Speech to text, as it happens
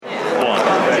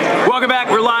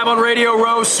We're live on Radio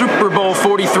Row, Super Bowl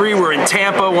 43. We're in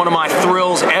Tampa, one of my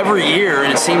thrills every year,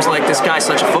 and it seems like this guy's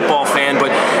such a football fan. But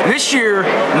this year,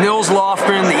 Nils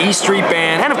Lofgren, the E Street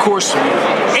Band, and of course,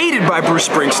 aided by Bruce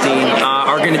Springsteen,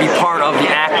 are going to be part of the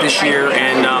act this year.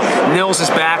 And Nils is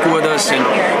back with us.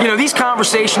 And, you know, these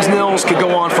conversations, Nils, could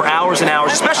go on for hours and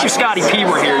hours, especially if Scotty P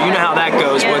were here. You know how that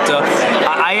goes. But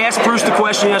I asked Bruce the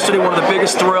question yesterday, one of the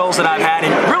biggest thrills that I've had,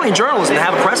 and really in journalism, to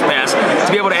have a press pass,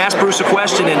 to be able to ask Bruce a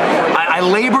question. And I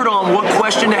labored on what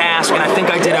question to ask, and I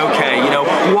think I did okay. You know,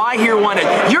 why here, why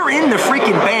not? You're in the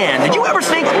freaking band. Did you ever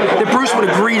think that Bruce would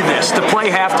agree to this, to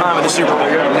play halftime of the Super Bowl?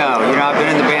 No. You know, I've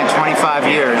been in the band 25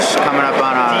 years, coming up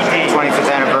on a 25th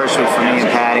anniversary for me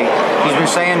and Patty. He's been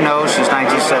saying no since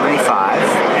 1975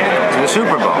 to the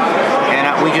Super Bowl. And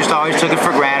we just always took it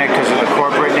for granted because of the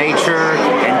corporate nature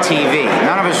and TV.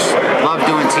 None of us love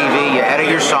doing TV. You edit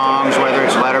your songs, whether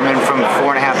it's Letterman from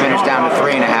 4.5 minutes down to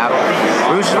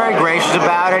 3.5. Bruce is very gracious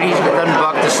about it. He doesn't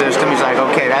buck the system. He's like,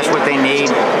 okay, that's what they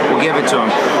need. We'll give it to them.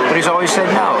 But he's always said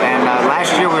no. And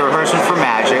last year we were rehearsing for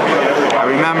Magic. I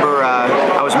remember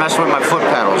I was messing with my foot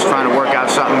pedals, trying to work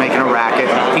out something, making a racket.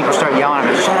 People start yelling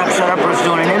at me, shut up, Bruce,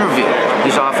 doing an interview.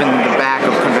 He's off in the back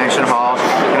of Convention Hall.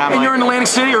 And you're in Atlantic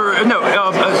City, or no,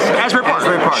 Asbury Park?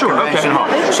 Asbury Park, sure, Convention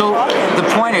Hall. So the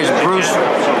point is, Bruce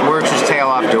works his tail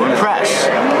off doing press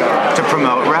to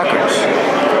promote records.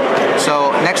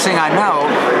 So next thing I know,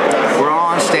 we're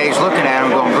all on stage looking at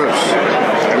him going, Bruce,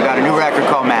 we got a new record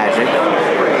called Magic.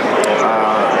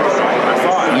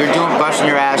 You're busting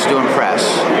your ass doing press.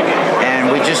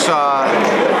 And we just saw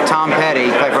Tom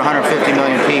Petty play for 150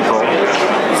 million people.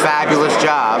 Fabulous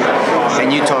job.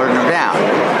 And you turned him down.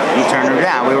 You turned him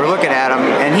down. We were looking at him,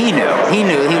 and he knew.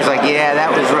 He was like, yeah,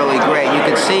 that was really great. You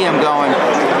could see him going,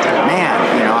 man,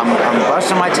 you know, I'm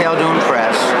busting my tail doing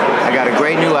press. I got a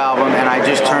great new album, and I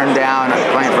just turned down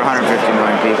playing for 150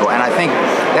 million people. And I think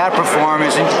that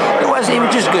performance, and it was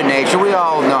just good nature. We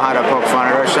all know how to poke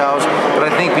fun at ourselves. But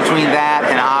I think between that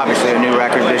and obviously a new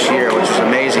record this year, which is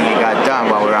amazing, he got done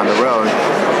while we were on the road,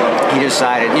 he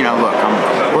decided, you know, look,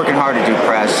 I'm working hard to do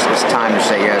press. It's time to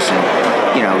say yes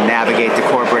and, you know, navigate the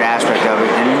corporate aspect of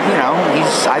it. And, you know,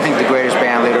 he's, I think, the greatest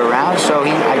band leader around. So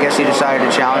I guess he decided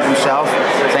to challenge himself.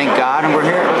 Thank God, and we're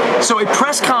here. So a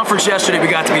press conference yesterday we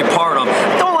got to be a part of.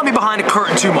 Don't let me behind the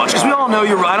curtain too much, because we all know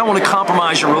you're right. I don't want to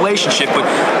compromise your relationship, but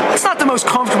it's not the most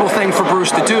comfortable thing for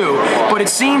Bruce to do. But it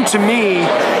seemed to me,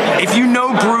 if you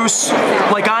know Bruce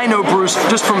like I know Bruce,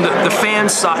 just from the fan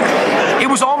side, it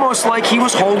was almost like he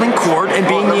was holding court and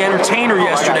being the entertainer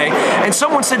yesterday. And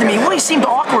someone said to me, well, he seemed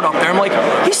awkward up there. I'm like,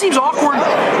 he seems awkward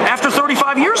after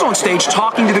 35 years on stage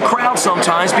talking to the crowd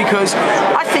sometimes, because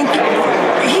I think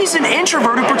he's an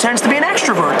introvert who pretends to be an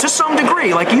extrovert to some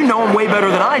degree. Like, you know him way better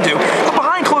than I do. But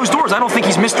behind closed doors, I don't think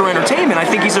he's Mr. Entertainment. I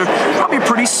think he's probably a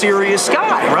pretty serious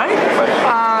guy, right?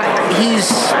 He's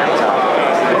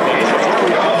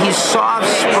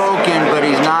soft-spoken, but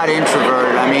he's not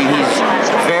introverted. I mean, he's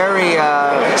very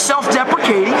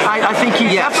self-deprecating. I think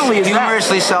he definitely is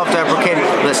humorously self-deprecating.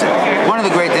 Listen, one of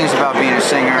the great things about being a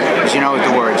singer is you know what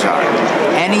the words are.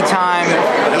 Anytime,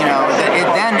 you know,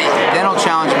 then he'll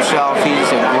challenge himself. He's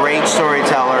a great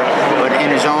storyteller, but in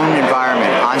his own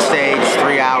environment, on stage,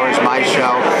 3 hours, my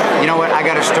show. You know what? I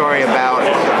got a story about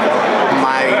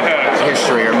my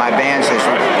history or my band's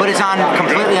history, but it's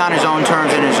completely on his own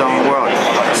terms in his own world.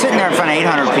 Sitting there in front of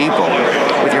 800 people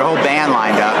with your whole band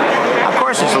lined up, of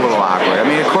course it's a little awkward. I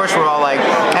mean, of course we're all like,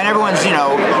 and everyone's, you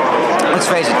know, let's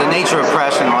face it, the nature of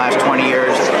press in the last 20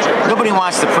 years, nobody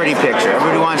wants the pretty picture.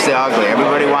 Everybody wants the ugly.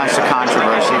 Everybody wants the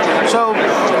controversy. So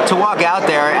to walk out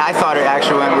there, I thought it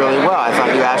actually went really well. I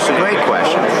thought you asked a great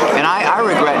question. And I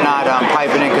regret not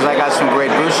piping in, because I got some great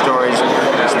Bruce stories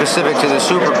specific to the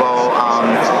Super Bowl,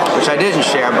 which I didn't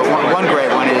share, but one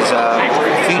great one is a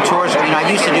few tours. You know, I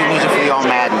used to do music for the All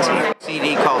Madden team.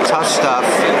 CD called Tough Stuff,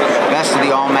 Best of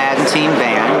the All Madden Team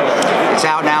Band. It's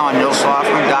out now on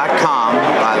nilslofgren.com,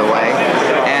 by the way.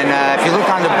 And if you look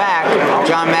on the back,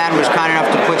 John Madden was kind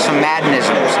enough to put some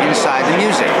Maddenisms inside the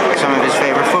music, some of his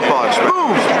favorite football expressions.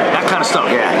 Boom! That kind of stuff.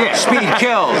 Yeah. Speed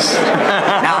kills.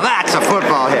 Now that's a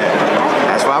football hit.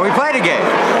 That's why we play the game.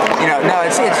 You know, no,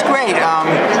 it's great.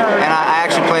 And I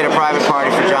actually played a private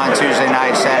party for John Tuesday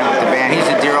night, sat with the band. He's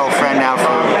a dear old friend now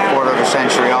for a quarter of a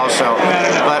century also.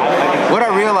 But what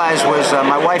I realized was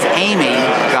my wife Amy,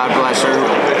 God bless her,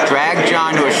 dragged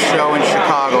John to a show in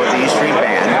Chicago at the E Street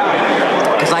Band.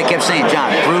 Because I kept saying, John,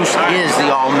 Bruce is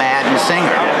the All Madden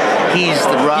singer. He's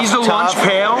the rough, he's the tough, lunch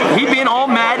pail. He'd be an All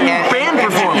Madden band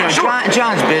performer. You know,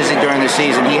 John's busy during the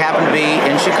season. He happened to be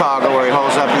in Chicago, where he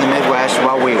holds up in the Midwest,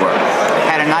 while we were.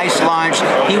 Had a nice lunch.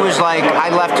 He was like, I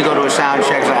left to go to a sound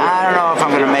check. Like, I don't know if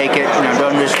I'm going to make it. You know,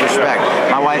 don't respect.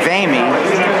 My wife Amy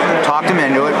talked him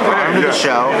into it, brought him to the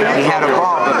show. He had a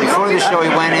ball, but before the show he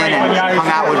went in and hung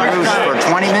out with Bruce for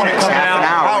 20 minutes, half an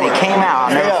hour. When he came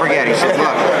out, I'll never forget, he said,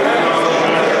 look,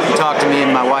 he talked to me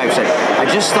and my wife, said,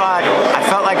 I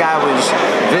felt like I was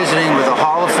visiting with a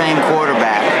Hall of Fame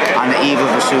quarterback on the eve of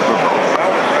the Super Bowl.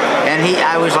 And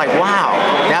I was like, wow,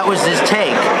 that was his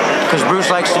take. Because Bruce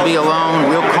likes to be alone,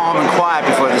 real calm and quiet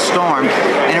before the storm.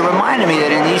 And it reminded me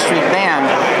that in the E Street Band,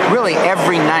 really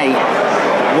every night,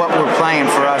 what we're playing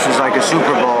for us is like a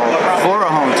Super Bowl for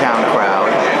a hometown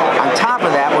crowd. On top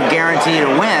of that, we're guaranteed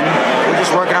to win. We're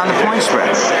just working on the point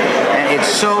spread. And it's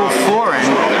so foreign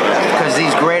because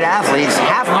these great athletes,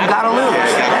 half of them got to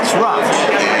lose. That's rough.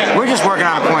 We're just working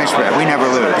on a point spread. We never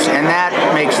lose. And that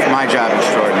makes my job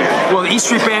extraordinary. Well, the E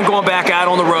Street Band going back out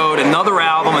on the road, another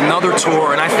album, another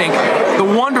tour, and I think the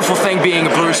wonderful thing being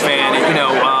a Bruce fan,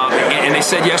 and they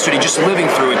said yesterday, just living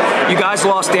through it, you guys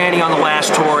lost Danny on the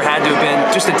last tour, had to have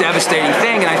been just a devastating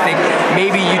thing, and I think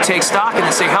maybe you take stock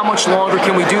and say, how much longer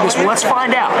can we do this? Well, let's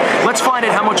find out. Let's find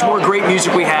out how much more great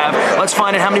music we have. Let's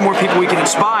find out how many more people we can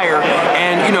inspire,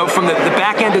 and, from the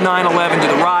back end of 9/11 to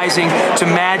the rising, to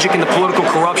Magic and the political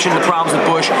corruption, the problems with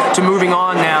Bush, to moving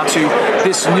on now to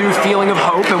this new feeling of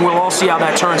hope, and we'll all see how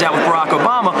that turns out with Barack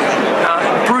Obama.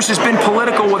 Bruce has been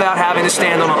political without having to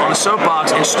stand on a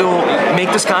soapbox and still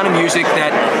make this kind of music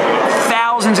that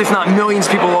thousands, if not millions,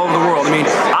 of people all over the world. I mean,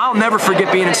 I'll never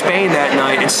forget being in Spain that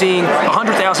night and seeing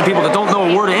 100,000 people that don't know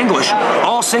a word of English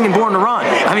all singing Born to Run.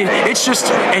 I mean, it's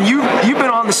just, and you've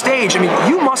been on the stage. I mean,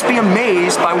 you must be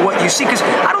amazed by what you see, because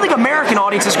I don't think American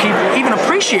audiences can even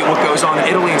appreciate what goes on in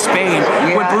Italy and Spain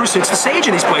when Bruce hits the stage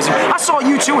in these places. I saw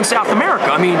U2 in South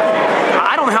America. I mean,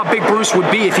 I don't know how big Bruce would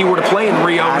be if he were to play in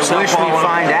Rio or Sao Paulo. I wish we'd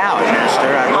find out, mister.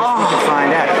 I wish we could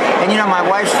find out. And my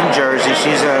wife's from Jersey.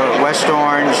 She's a West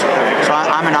Orange, so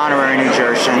I'm an honorary New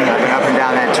Jerseyan. I've been up and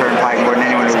down that turnpike more than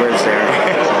anyone who lives there.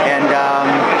 And,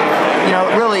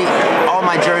 really, all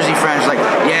my Jersey friends are like,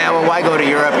 yeah, well, why go to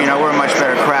Europe? We're a much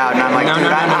better crowd. And I'm like, dude,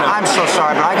 I'm so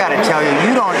sorry, but I got to tell you,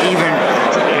 you don't even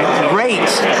rate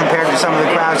compared to some of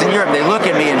the crowds in Europe. They look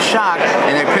at me in shock,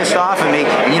 and they're pissed off at me.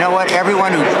 And you know what?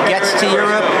 Everyone who gets to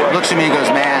Europe looks at me and goes,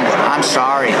 man, I'm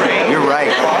sorry. You're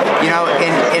right.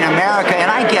 In America,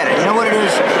 and I get it. You know what it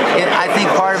is? I think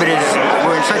part of it is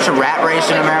we're in such a rat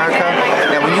race in America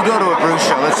that when you go to a Bruce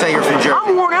show, let's say you're from Jersey.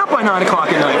 I'm worn out by 9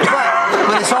 o'clock at night.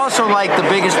 But it's also like the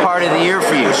biggest part of the year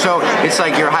for you. So it's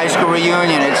like your high school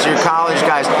reunion, it's your college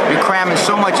guys. You're cramming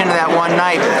so much into that one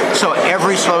night. So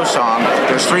every slow song,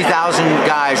 there's 3,000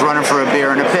 guys running for a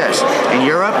beer and a piss. In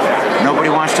Europe, nobody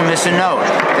wants to miss a note.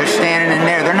 They're standing in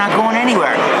there. They're not going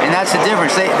anywhere. And that's the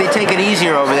difference. They take it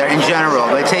easier over there in general.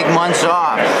 They take months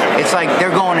off. It's like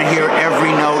they're going to hear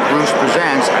every note Bruce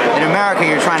presents. In America,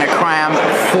 you're trying to cram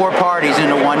 4 parties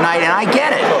into one night, and I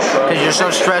get it because you're so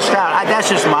stressed out. That's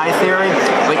just my theory.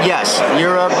 But yes,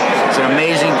 Europe, it's an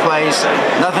amazing place.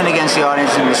 Nothing against the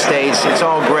audience in the States. It's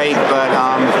all great, but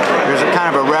there's a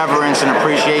kind of a reverence and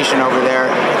appreciation over there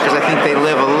because I think they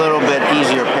live a little bit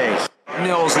easier pace.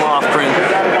 Nils Lofgren.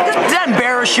 Does that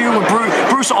embarrass you when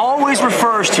Bruce always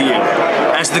refers to you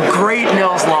as the great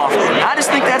Nils Lofgren? I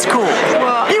just think that's cool.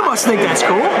 Well, you must think that's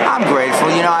cool. I'm grateful.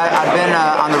 I've been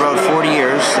on the road 40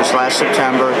 years this last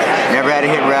September. Never had a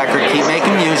hit record. Keep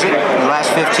making music. In the last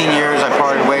 15 years, I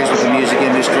parted ways with the music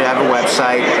industry. I have a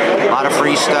website, a lot of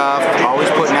free stuff,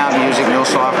 always putting out music,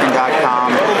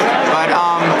 nilslofgren.com. But,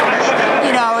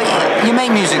 you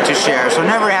make music to share, so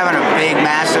never having a big,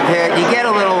 massive hit. You get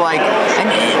a little and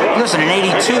listen, in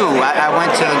 82, I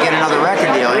went to get another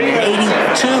record deal, and in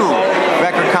 82,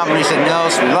 record company said,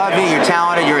 Nils, we love you, you're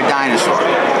talented, you're a dinosaur.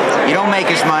 You don't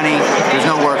make us money, there's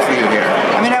no work for you here.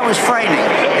 I mean, that was frightening.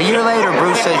 A year later,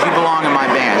 Bruce says, you belong in my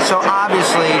band. So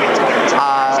obviously,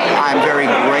 I'm very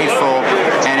grateful,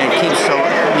 and it keeps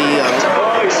me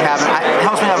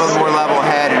helps me have a more level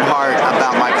head and heart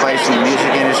about my place in the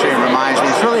music industry, and reminds me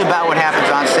it's really about what happens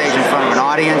on stage in front of an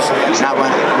audience, not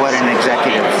what an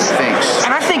executive thinks.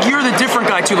 And I think you're the different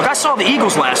guy too. Look, I saw the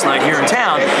Eagles last night here in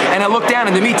town, and I looked down,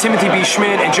 and to me, Timothy B.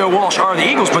 Schmidt and Joe Walsh are the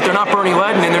Eagles, but they're not Bernie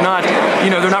Ledden, and they're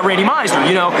not Randy Meisner,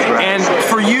 Right. And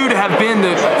for you to have been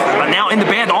now in the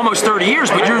band almost 30 years,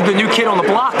 but you're the new kid on the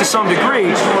block to some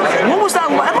degree, what was that?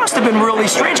 That must have been really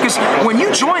strange, because when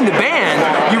you joined the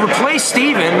band, you replaced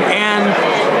Steven, and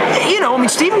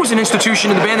Steven was an institution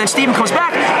in the band, then Steven comes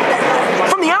back.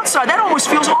 From the outside, that almost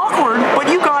feels awkward, but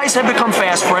you guys have become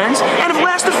fast friends and have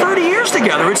lasted 30 years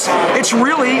together. It's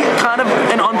really kind of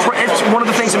it's one of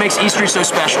the things that makes E Street so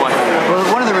special, I think. Well,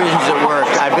 one of the reasons it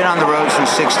worked, I've been on the road since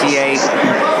 '68.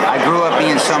 I grew up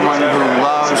being someone who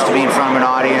loves to be in front of an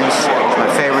audience. It's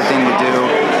my favorite thing to do.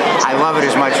 I love it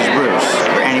as much as Bruce.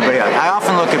 anybody else. I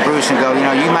often look at Bruce and go, you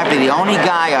know, you might be the only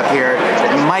guy up here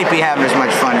that might be having as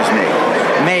much fun as me.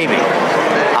 Maybe.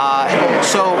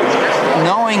 So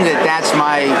knowing that that's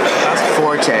my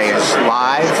forte is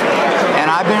live, and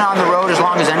I've been on the road as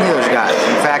long as any of those guys.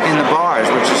 In fact, in the bars,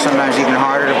 which is sometimes even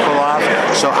harder to pull off.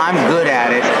 So I'm good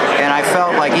at it, and I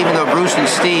felt like even though Bruce and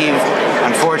Steve,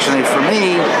 unfortunately for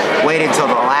me, waited till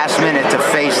the last minute to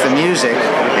face the music,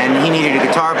 and he needed a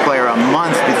guitar player a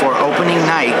month before opening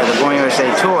night of the Born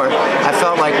USA tour, I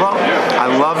felt like, well,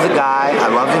 I love the guy, I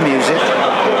love the music.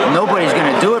 Nobody's going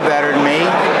to do it better than me,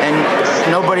 and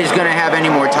nobody's going to have any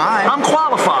more time. I'm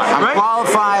qualified, I'm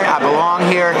qualified. I belong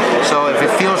here. So if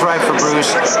it feels right for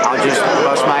Bruce, I'll just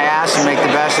bust my ass and make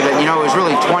the best of it. You know, it was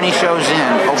really 20 shows in,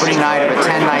 opening night of a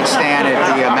 10-night stand at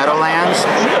the Meadowlands.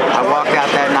 I walked out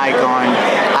that night going,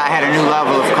 I had a new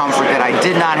level of comfort that I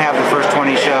did not have the first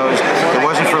 20 shows. It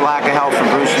wasn't for lack of help from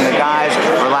Bruce and the guys,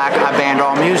 or I banned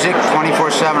all music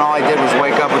 24/7. All I did was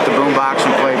wake up with the boombox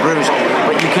and play Bruce.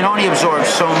 But you can only absorb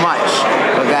so much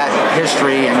of that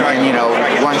history in you know,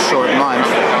 one short month.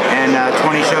 And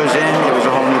 20 shows in, it was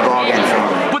a whole new ballgame for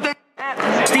me. But then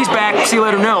Steve's back. See you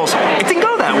later, Nils. It didn't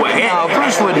go that way. No,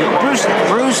 Bruce wouldn't.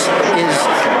 Bruce is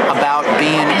about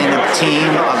being in a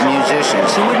team of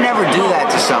musicians. He would never do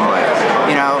that to somebody.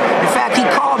 You know, in fact, he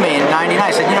called me in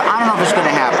 '99. Said, you know, I don't know if it's going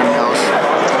to happen, Nils,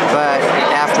 but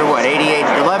after what,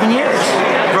 11 years.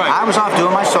 Right. I was off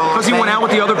doing my solo. Because he went out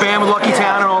with the other band with Lucky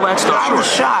Town and all that stuff. I was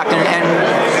shocked and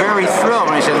very thrilled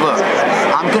when he said, look,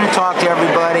 I'm going to talk to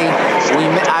everybody.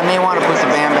 I may want to put the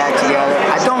band back together.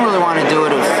 I don't really want to do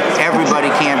it if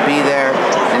everybody can't be there,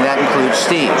 and that includes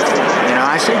Steve. You know,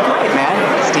 I said, great, man.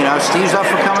 You know, Steve's up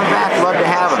for coming back. Love to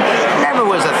have him. Never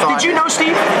was a thought. Did you know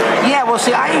Steve? Yeah, well,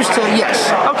 see, I used to,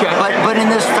 yes. Okay. But in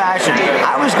this fashion,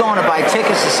 I was going to buy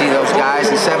tickets to see those guys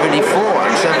in '74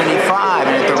 and '75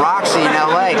 and at the Roxy in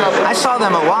L.A. I saw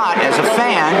them a lot as a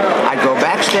fan. I'd go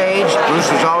backstage. Bruce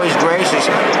was always gracious.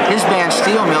 His band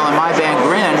Steel Mill and my band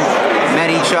Grin met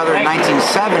each other in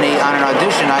 1970 on an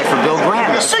audition night for Bill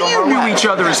Graham. So you knew each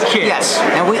other as kids? Yes.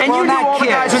 And you knew all the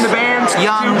guys in the band?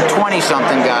 Young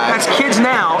 20-something guys. That's kids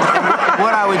now.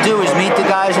 What I would do is meet the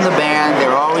guys in the band. They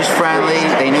were always friendly.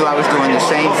 They knew I was doing the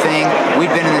same thing.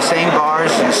 We'd been in the same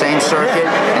bars, in the same circuit,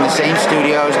 in the same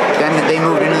studios. Then they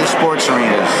moved into the sports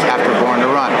arenas after Born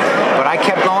to Run. But I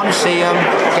kept going to see them,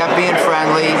 kept being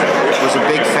friendly, was a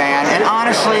big fan. And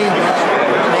honestly,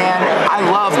 man, I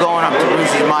love going up to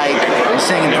Bruce's mic and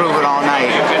singing Prove It All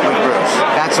Night with Bruce.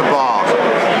 That's a ball.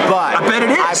 But I bet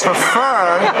it is. I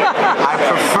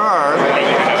prefer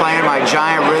playing my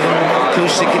giant rhythm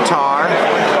acoustic guitar,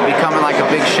 becoming like a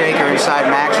big shaker inside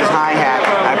Max's hi-hat.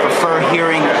 I prefer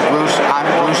hearing Bruce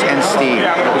and Steve.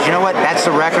 Because you know what? That's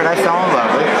the record I fell in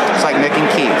love with. It's like Mick and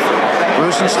Keith.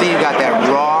 Bruce and Steve got that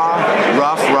raw,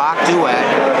 rough rock duet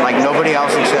like nobody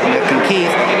else except Mick and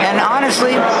Keith. And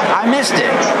honestly, I missed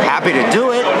it. Happy to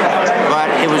do it, but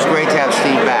it was great to have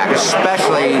Steve back,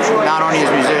 especially not only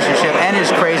his musicianship and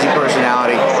his crazy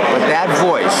personality, but that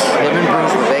voice, him and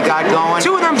Bruce, what they got going.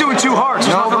 Two of them doing two hearts.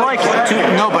 There's nothing like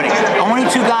it. Nobody. Only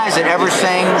two guys that ever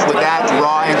sang with that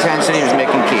raw intensity was Mick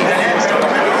and Keith.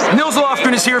 Nils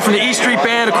Lofgren is here from the E Street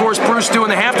Band. Of course, Bruce doing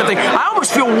the half the thing. I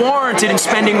almost feel warranted in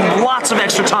spending lots of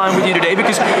extra time with you today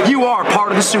because you are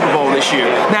part of the Super Bowl this year.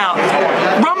 Now,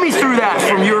 run me through that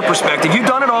from your perspective. You've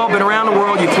done it all, been around the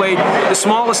world. You played the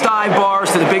smallest dive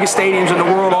bars to the biggest stadiums in the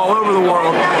world, all over the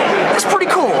world. It's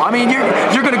pretty cool. I mean,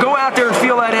 you're going to go out there and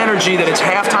feel that energy that it's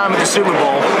halftime at the Super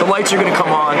Bowl. The lights are going to come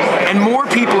on, and more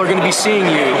people are going to be seeing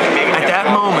you at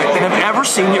that moment than have ever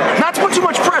seen you. Not to put too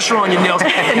much pressure on you, Nils,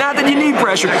 and not that you need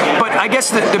pressure, but I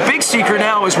guess the big secret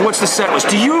now is what's the set list.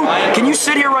 Can you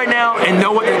sit here right now and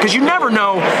know what, because you never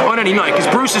know on any night, because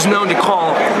Bruce is known to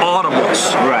call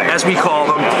audibles, right, as we call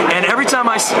them, and every time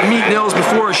I meet Nils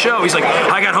before a show, he's like,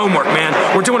 I got homework, man.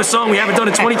 We're doing a song we haven't done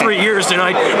in 23 years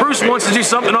tonight. Bruce wants to do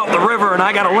something off the river, and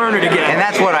I got to learn it again. And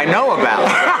that's what I know about.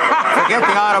 Forget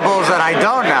the audibles that I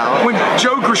don't know. When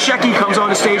Joe Grishecki comes on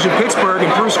the stage in Pittsburgh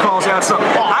and Bruce calls out something,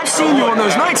 I've seen you on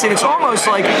those nights, and it's almost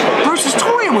like Bruce is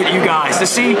toying with you guys to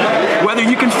see whether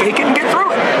you can fake it and get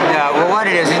through it. Yeah, well, what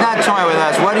it is, he's not toying with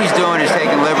us. What he's doing is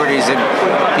taking liberties,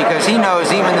 because he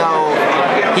knows even though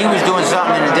he was doing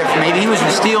something in a different, maybe he was in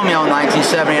Steel Mill in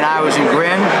 1970 and I was in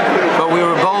Grin, but we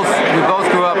both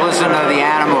grew up listening to the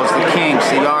Animals, the Kinks,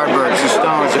 the Yardbirds, the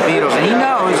Stones, the Beatles, and he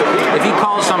knows if he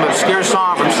calls some obscure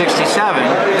song from '67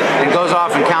 and goes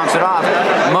off and counts it off,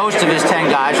 most of his 10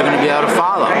 guys are going to be able to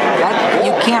follow.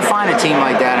 You can't find a team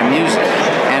like that in music.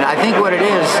 And I think what it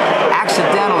is,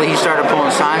 accidentally he started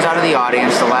pulling signs out of the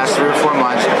audience the last 3 or 4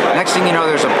 months. Next thing you know,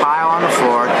 there's a pile on the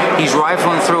floor. He's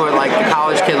rifling through it like the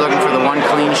college kid looking for the one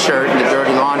clean shirt and the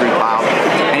dirty laundry.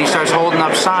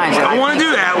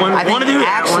 one. I think Want to do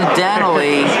that one.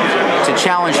 accidentally, to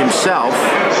challenge himself,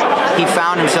 he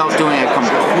found himself doing a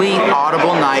complete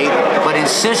audible night, but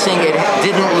insisting it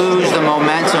didn't lose the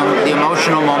momentum, the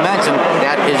emotional momentum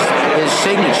that is his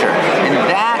signature. And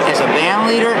that, as a band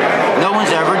leader, no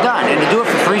one's ever done. And to do it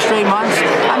for 3 straight months,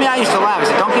 I mean, I used to laugh. I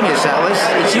said, don't give me a set list.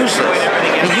 It's useless.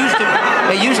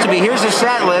 It used to be, here's a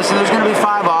set list, and there's going to be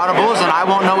 5 audibles, and I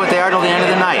won't know what they are till the end of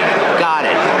the night. Got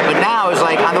it. But now it's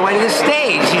like, on the way to the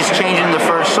stage, he's changing the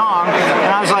first song,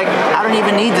 and I was like, I don't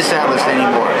even need the set list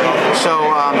anymore.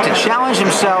 So to challenge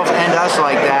himself and us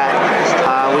like that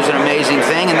was an amazing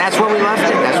thing, and that's where we left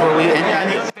it. That's where we...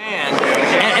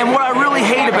 And what I really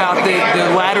hate about the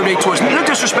latter-day tours, no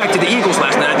disrespect to the Eagles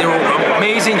last night, they were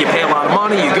amazing, you pay a lot of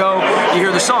money, you go, you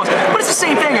hear the songs, but it's the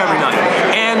same thing every night.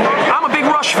 And I'm a big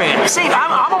Rush fan.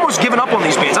 I'm almost given up on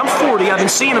these bands. I'm 40, I've been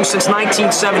seeing them since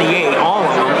 1978, all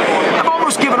of them. I've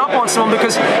almost given up on some of them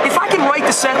because if I can write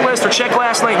the set list or check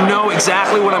last night and know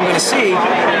exactly what I'm going to see,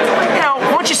 you know,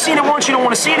 once you've seen it once, you don't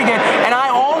want to see it again. And I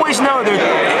always know that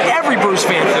every Bruce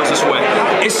fan feels this way.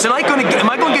 Is tonight going to? Am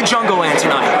I going to get Jungle Land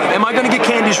tonight? Am I going to get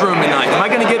Candy's Room tonight? Am I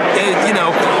going to get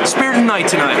Spirit of the Night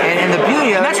tonight? And the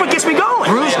beauty of that's what gets me going.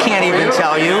 Bruce can't even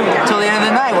tell you till the end of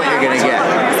the night what you're going to get,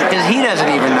 because he doesn't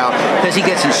even know, because he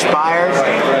gets inspired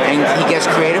and he gets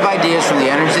creative ideas from the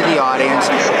energy of the audience,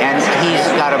 and he's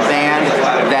got a band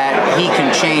that he can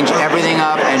change everything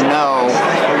up and know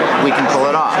we can pull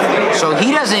it off. So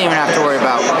he doesn't even have to worry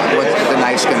about what the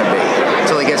night's going to be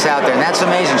until he gets out there, and that's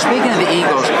amazing. Speaking of the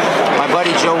Eagles, my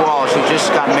buddy Joe Walsh, who just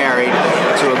got married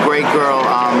to a great girl,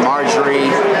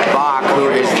 Marjorie Bach, who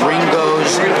is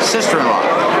Ringo's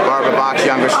sister-in-law, Barbara Bach's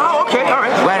younger sister. Oh, okay, all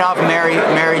right. Went off and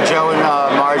married Joe and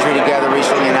Marjorie together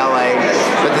recently in L.A.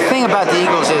 But the thing about the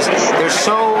Eagles is they're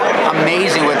so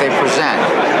amazing what they present.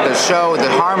 The show, the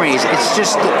harmonies, it's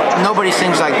just, nobody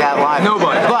sings like that live.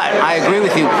 Nobody. But I agree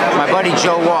with you. My buddy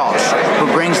Joe Walsh,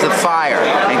 who brings the fire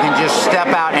and can just step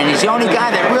out, and he's the only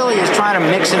guy that really is trying to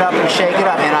mix it up and shake it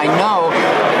up. And I know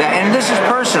that, and this is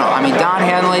personal. I mean, Don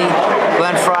Henley,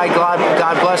 Glenn Frey, God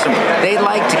bless them, they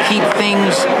like to keep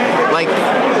things like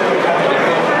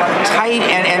tight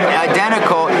and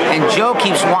identical, and Joe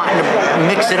keeps wanting to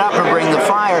mix it up or bring the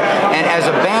fire. And as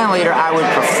a band leader, I would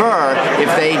prefer if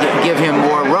they give him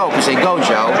more rope and say, go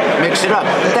Joe, mix it up.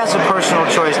 But that's a personal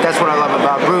choice. That's what I love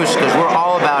about Bruce, because we're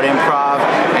all about improv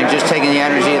and just taking the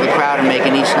energy of the crowd and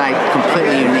making each night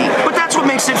completely unique. But that's what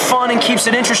makes it fun and keeps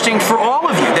it interesting for all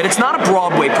of you, that it's not a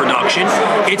Broadway production,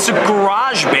 it's a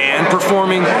garage band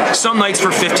performing some nights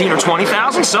for 15 or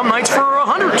 20,000, some nights for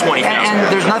 120,000. And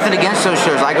there's nothing against those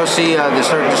shows. I go see the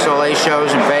Cirque du Soleil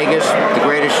shows in Vegas, the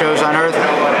greatest shows on earth.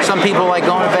 Some people like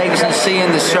going to Vegas and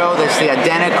seeing the show that's the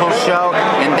identical show,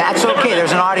 and that's okay.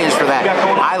 There's an audience for that.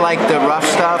 I like the rough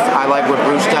stuff. I like what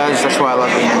Bruce does. That's why I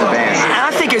love being in the band.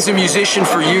 I think as a musician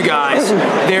for you guys,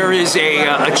 there is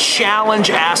a challenge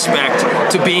aspect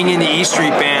to being in the E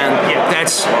Street Band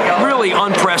that's really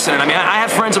unprecedented. I mean, I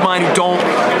have friends of mine who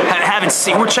haven't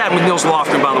seen. We're chatting with Nils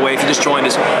Lofgren, by the way, if you just joined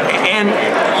us. And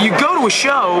you go to a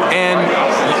show and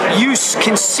you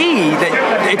can see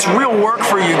that it's real work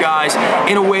for you guys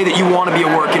in a way that you want to be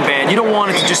a working band. You don't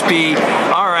want it to just be,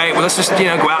 all right, well, let's just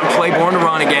go out and play Born to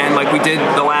Run again like we did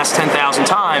the last 10,000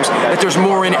 times. That there's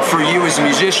more in it for you as a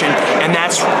musician, and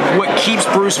that's what keeps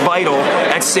Bruce vital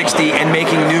at 60 and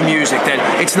making new music. That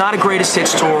it's not a greatest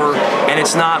hits tour, and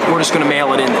it's not, we're just going to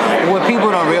mail it in. What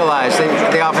people don't realize,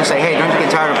 they often say, hey, don't you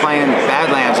get tired of playing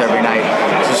Badlands every night?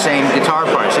 It's the same guitar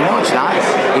part. So no, it's not.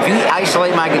 If you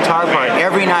isolate my guitar part,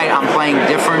 every night I'm playing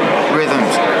different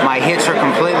rhythms. My hits are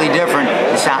completely different.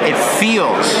 It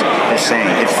feels the same.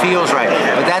 It feels right.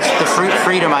 But that's the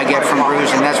freedom I get from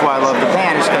Bruce, and that's why I love the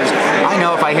band, is because I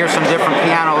know if I hear some different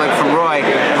piano lick from Roy,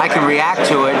 I can react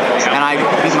to it, and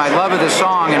my love of the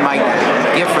song and my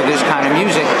gift for this kind of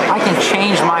music, I can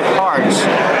change my parts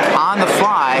on the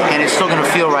fly, and it's still going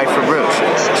to feel right for Bruce.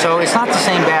 So it's not the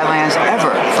same Badlands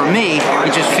ever. For me,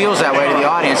 it just feels that way to the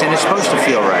audience, and it's supposed to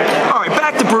feel right. All right,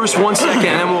 back to Bruce one second,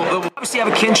 and then we'll obviously have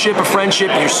a kinship, a friendship,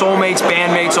 your soulmates,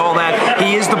 bandmates, all that.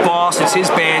 He is the boss, it's his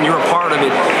band, you're a part of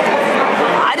it.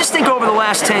 I just think over the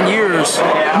last 10 years,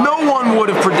 no one would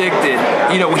have predicted,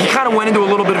 he kind of went into a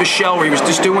little bit of a shell where he was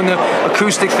just doing the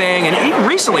acoustic thing, and even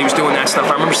recently he was doing that stuff.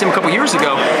 I remember seeing him a couple years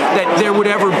ago, that there would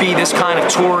ever be this kind of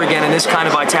tour again and this kind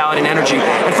of vitality and energy.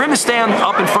 And for him to stand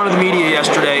up in front of the media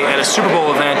yesterday at a Super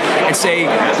Bowl event and say,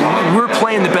 we're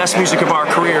playing the best music of our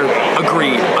career,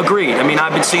 agreed. I mean,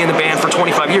 I've been seeing the band for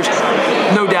 25 years,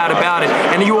 no doubt about it.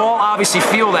 And you all obviously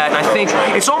feel that, and I think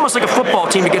it's almost like a football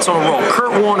team that gets on a roll.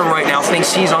 Kurt Warner right now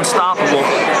thinks he's unstoppable,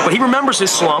 but he remembers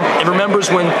his slump and remembers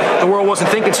when the world wasn't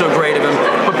thinking so great of him.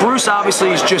 But Bruce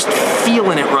obviously is just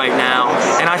feeling it right now,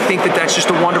 and I think that that's just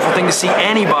a wonderful thing to see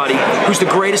anybody who's the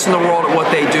greatest in the world at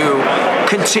what they do.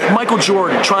 Michael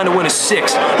Jordan trying to win a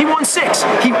sixth. He won six.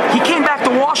 He came back to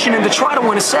Washington to try to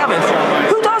win a seventh.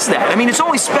 Who does that? I mean, it's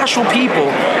only special people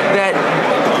that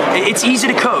it's easy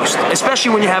to coast,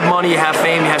 especially when you have money, you have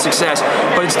fame, you have success.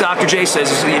 But as Dr. J says,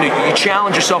 you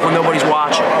challenge yourself when nobody's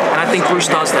watching, and I think Bruce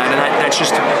does that, and that's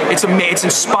just it's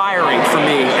inspiring for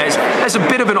me as a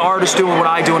bit of an artist doing what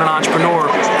I do and an entrepreneur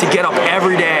to get up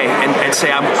every day and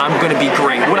say I'm going to be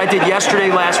great. What I did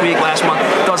yesterday, last week, last month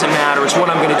doesn't matter. It's what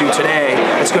I'm going to do today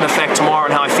that's going to affect tomorrow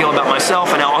and how I feel about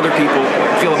myself and how other people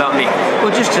feel about me.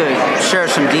 Well, just to share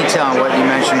some detail on what you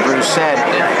mentioned, Bruce said,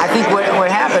 I think what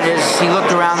happened is he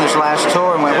looked around this last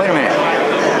tour and went, wait a minute,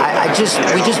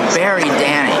 we just buried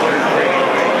Danny.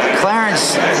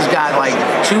 Clarence has got like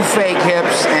 2 fake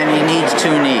hips and he needs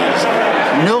 2 knees.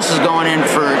 Nils is going in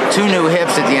for 2 new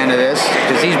hips at the end of this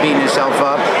because he's beating himself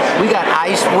up. We got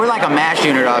ice. We're like a MASH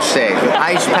unit off stage.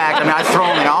 Ice pack. I'm not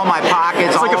throwing in all my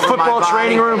pockets. It's like a football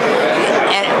training room.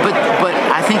 But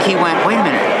I think he went, wait a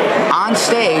minute. On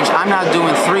stage, I'm not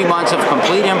doing 3 months of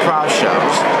complete improv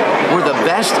shows. We're the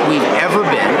best we've ever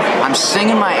been. I'm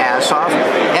singing my ass off,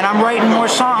 and I'm writing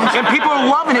more songs. And people are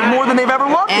loving it more than they've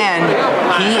ever loved it. And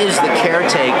he is the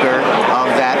caretaker of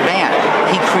that band.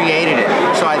 He created it.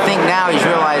 So I think now he's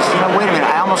realized, wait a minute,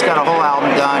 I almost got a whole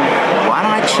album done. Why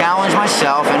don't I challenge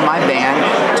myself and my band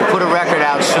to put a record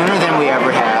out sooner than we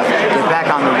ever have, get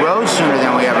back on the road sooner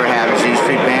than we ever have as E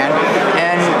Street Band,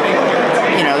 and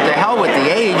to hell with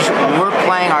the age, we're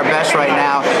playing our best right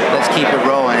now. Let's keep it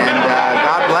rolling. And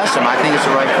God bless him. I think it's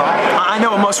the right call. I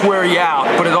know it must wear you out,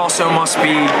 but it also must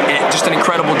be just an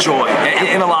incredible joy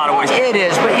in a lot of ways. It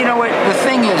is, but you know what? The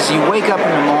thing is, you wake up in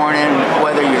the morning,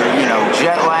 whether you're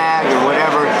jet lagged or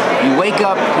whatever, you wake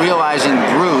up realizing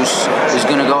Bruce is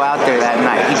going to go out there that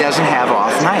night. He doesn't have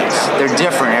off nights. They're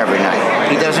different every night.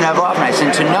 He doesn't have off nights.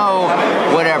 And to know,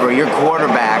 whatever, your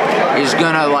quarterback is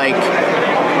going to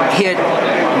hit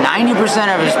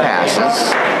 90% of his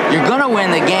passes, you're going to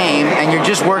win the game, and you're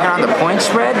just working on the point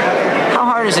spread, how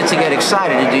hard is it to get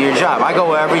excited to do your job? I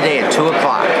go every day at 2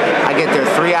 o'clock. I get there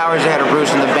 3 hours ahead of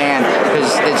Bruce and the band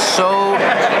because it's so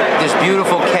this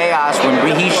beautiful chaos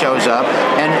when he shows up,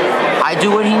 and I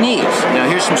do what he needs.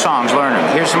 Here's some songs, learn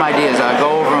them. Here's some ideas. I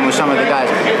go over them with some of the guys.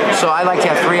 So I like to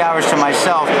have 3 hours to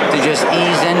myself to just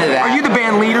ease into that. Are you the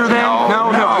band leader then?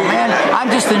 No, man. I'm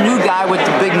just the new guy with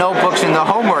the big notebooks and the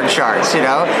homework charts,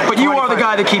 But you are the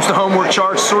guy that keeps the homework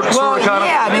charts, sort of, kind of.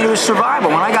 Yeah, I mean, it was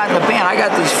survival. When I got in the band, I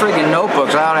got these friggin'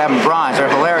 notebooks. I ought to have them bronze. They're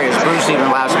hilarious. Bruce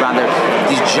even laughs about them.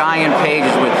 These giant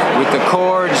pages with the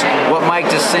chords, what mic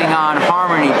to sing on,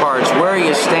 harmony parts, where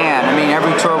you stand. I mean,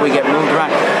 every tour we get moved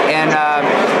around. And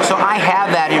so I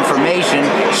have that information.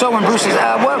 So when Bruce says,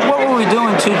 what were we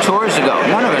doing 2 tours ago?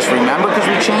 None of us remember because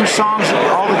we change songs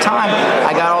all the time.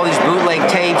 I got all these bootleg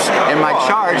tapes in my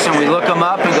charts, and we look them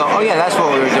up and go, oh yeah, that's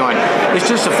what we were doing. It's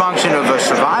just a function of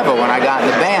survival. When I got in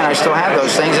the band, I still have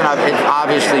those things, and I've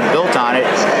obviously built on it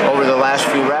over the last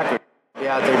few records. Be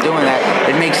out there doing that.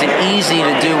 It makes it easy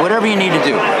to do whatever you need to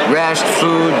do. Rest,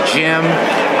 food, gym.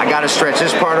 I got to stretch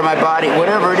this part of my body.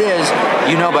 Whatever it is,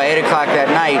 by 8 o'clock that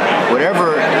night,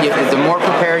 the more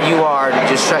prepared you are to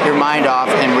just shut your mind off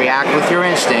and react with your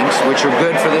instincts, which are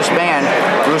good for this band,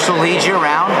 Bruce will lead you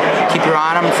around, keep your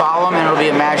eye on him, follow him, and it'll be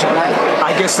a magic night.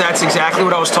 I guess that's exactly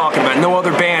what I was talking about. No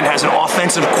other band has an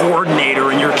offensive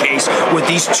coordinator in your case with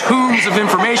these tombs of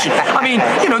information. I mean,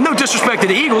 no disrespect to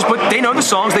the Eagles, but they know the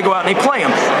songs, they go out and they play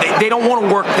them. They don't want to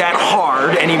work that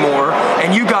hard anymore,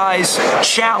 and you guys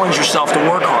challenge yourself to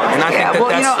work hard, and I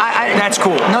think that's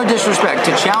cool. No disrespect.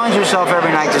 To challenge yourself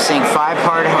every night to sing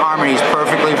 5-part harmonies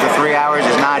perfectly for 3 hours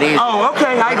is not easy. Oh,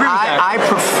 okay, I agree with that. I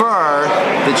prefer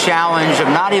the challenge of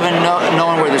not even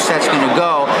knowing where the set's going to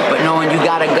go, but knowing you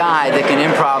got a guy that can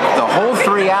improv the whole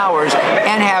 3 hours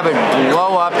and have it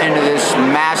blow up into this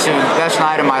massive best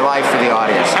night of my life for the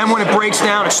audience. And when it breaks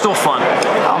down, it's still fun.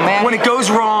 Oh, man. When it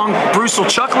goes wrong, Bruce will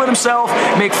chuckle at himself,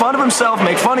 make fun of himself,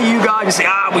 make fun of you guys, and say,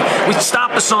 we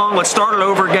stopped the song, let's start it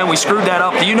over again, we screwed that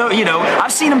up.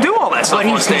 I've seen him do all that stuff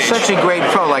on stage. He's such a great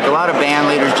pro. Like a lot of band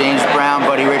leaders, James Brown,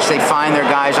 Buddy Rich, they find their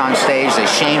guys on stage, they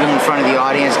shame them in front of the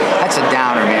audience. That's a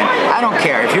downer, man. I don't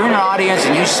care. If you're in an audience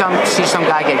and you see some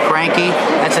guy get cranky,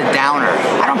 that's a downer.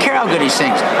 I don't care how good he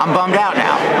sings. I'm bummed out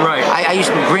now. Right.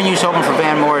 Green used to open for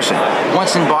Van Morrison.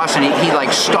 Once in Boston, he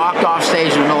stalked off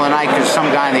stage in the middle of the night because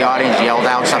some guy in the audience yelled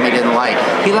out something he didn't like.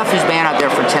 He left his band out there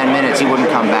for 10 minutes. He wouldn't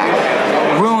come back.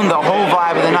 Ruined the whole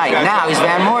vibe of the night. Now he's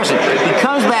Van Morrison. He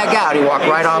comes back out. He walked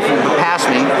right off and past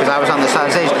me because I was on the side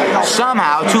of the stage.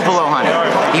 Somehow, Tupelo Honey.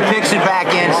 He picks it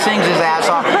back in, sings his ass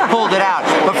off, pulled it out.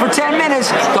 But for 10 minutes,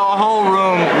 the whole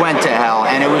room went to hell,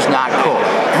 and it was not cool.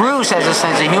 Bruce has a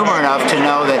sense of humor enough to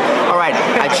know that, all right,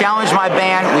 I challenged my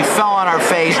band, we fell on our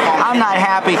face, I'm not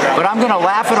happy, but I'm going to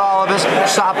laugh at all of us,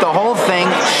 stop the whole thing,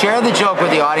 share the joke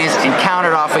with the audience, and count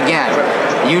it off again.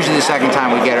 Usually the second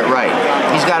time we get it right.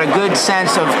 He's got a good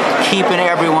sense of keeping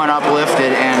everyone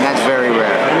uplifted, and that's very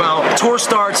rare. Well, tour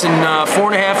starts in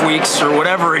 4.5 weeks or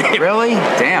whatever it is. Really?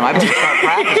 Damn, I better start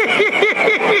practicing.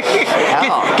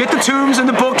 Get the tunes and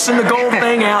the books and the gold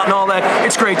thing out and all that.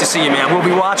 It's great to see you, man. We'll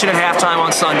be watching at halftime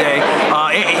on Sunday.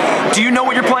 Do you know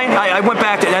what you're playing? I went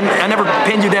back to I never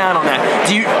pinned you down on that.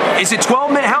 Is it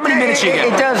 12 minutes? How many minutes you get?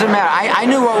 It doesn't matter. I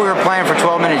knew what we were playing for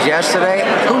 12 minutes yesterday.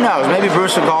 Who knows? Maybe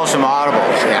Bruce will call some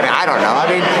audibles. I don't know. I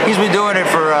mean, he's been doing it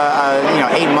for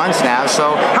 8 months now.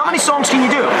 So how many songs can you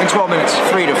do in 12 minutes?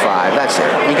 3 to 5. That's it.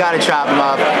 You got to chop them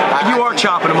up. You are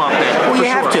chopping them up then. Well, you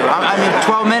have to. I mean,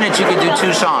 12 minutes you could do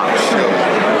 2 songs.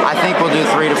 I think we'll do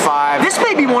 3 to 5. This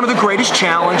may be one of the greatest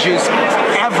challenges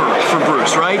ever for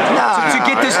Bruce, right? To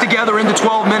get this together into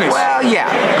 12 minutes. Well, yeah.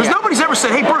 Because nobody's ever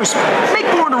said, hey, Bruce, make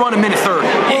Born to Run a minute 30.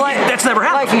 Well, that's never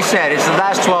happened. Like you said, it's the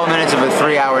last 12 minutes of a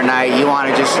 3-hour night. You want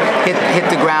to just hit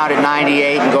the ground at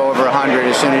 98 and go over 100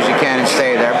 as soon as you can and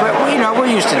stay there. But, we're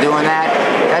used to doing that.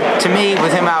 To me,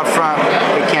 with him out front,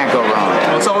 it can't go wrong.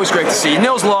 Well, it's always great to see you.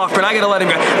 Nils Lofgren, I got to let him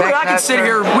go. I can sit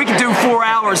here, we could do 4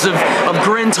 hours of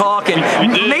grin talking.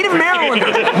 Native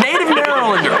Marylander.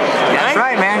 That's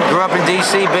right, man. Grew up in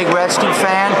D.C., big Redskin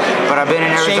fan, but I've been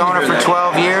in Arizona for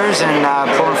 12 years and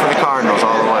pulling for the Cardinals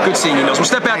all the way. Good seeing you, Nils. We'll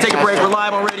step out, take a break. We're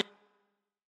live on radio.